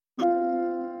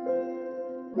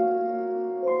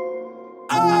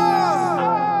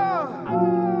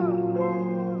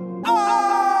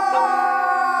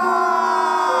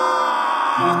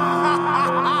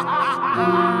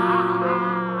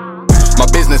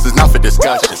business is not for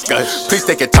discussion. Please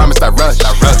take your time and start rush.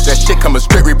 That shit come with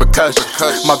straight repercussions.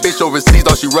 My bitch overseas,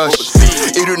 all she rush.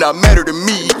 It do not matter to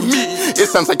me. It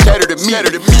sounds like chatter to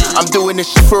me. I'm doing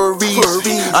this shit for a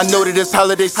reason. I know that it's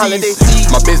holiday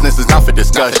season. My business is not for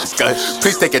discussion.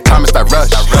 Please take your time and start rush.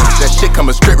 That shit come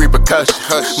with straight repercussions.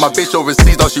 My bitch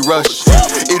overseas, all she rush.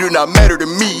 It do not matter to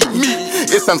me.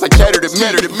 It sounds like chatter to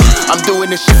me. I'm doing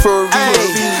this shit for a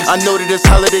reason. I know that it's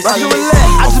holiday season.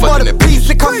 I just bought a piece,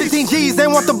 it cost 15 G's,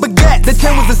 ain't want the baguette. The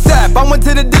chain was a sap. I went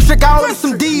to the district, I ordered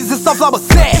some D's and sunflower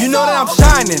set. You know that I'm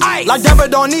shining, like Deborah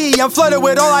don't need. I'm flooded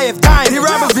with all I have diamonds. These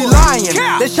rappers be lying.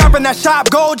 They shopping that shop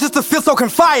gold just to feel so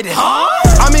confided.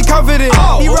 I'm confident.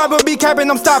 He rapper be capping,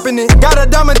 I'm stopping it. Got a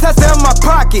diamond tester in my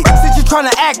pocket. Since you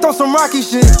tryna act on some rocky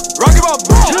shit. Rocky about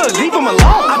bro, leave him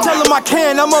alone. I tell him I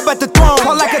can, I'm up at the throne.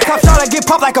 Call like a top shot, I get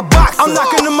popped like a box. I'm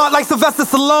knocking him out like Sylvester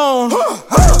Stallone.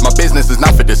 My business is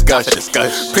not for discussion.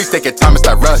 Please take your time and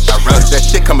start rush. That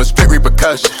shit come with straight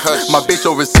repercussions. My bitch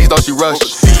overseas, all she rush.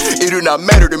 It do not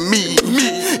matter to me.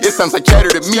 It sounds like chatter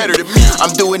to me.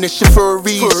 I'm doing this shit for a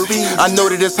reason. I know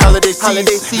that it's holiday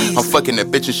season. I'm fucking that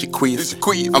bitch and she queefs.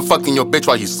 I'm fucking your bitch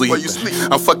while you sleep.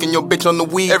 I'm fucking your bitch on the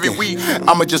week. Every week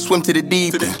I'ma just swim to the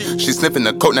deep end. She sniffing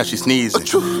the coat, now she sneezing.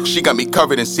 She got me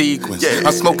covered in sequins.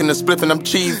 I'm smoking the spliff and I'm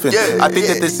chiefing. I think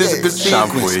that this is a good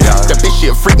sequence. That bitch she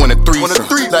a freak when a threesome.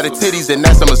 Lot of titties and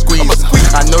that's I'ma squeeze.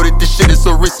 I know that this shit is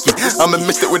so risky. I'ma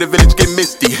mix it with the village get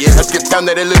misty. I skip town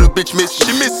that little bitch miss.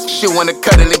 She wanna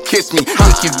cuddle and kiss me.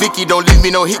 Vicky, don't leave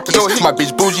me no hickeys. My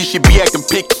bitch bougie, she be acting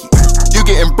picky. You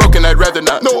getting broken, I'd rather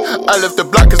not. No, I left the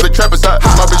block cause the trap is hot.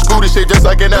 My bitch booty shit just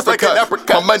like an apricot.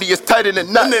 My money is tight in the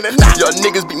knot. Y'all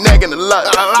niggas be nagging a lot.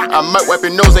 I might wipe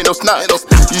your nose, ain't no snot.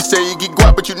 You say you get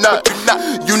guap, but you not.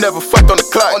 You never fucked on the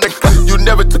clock. You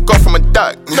never took off from a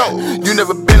dock. No, you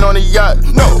never been on a yacht.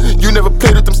 No, you never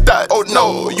played with them stocks. Oh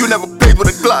no, you never played with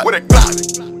a Glock.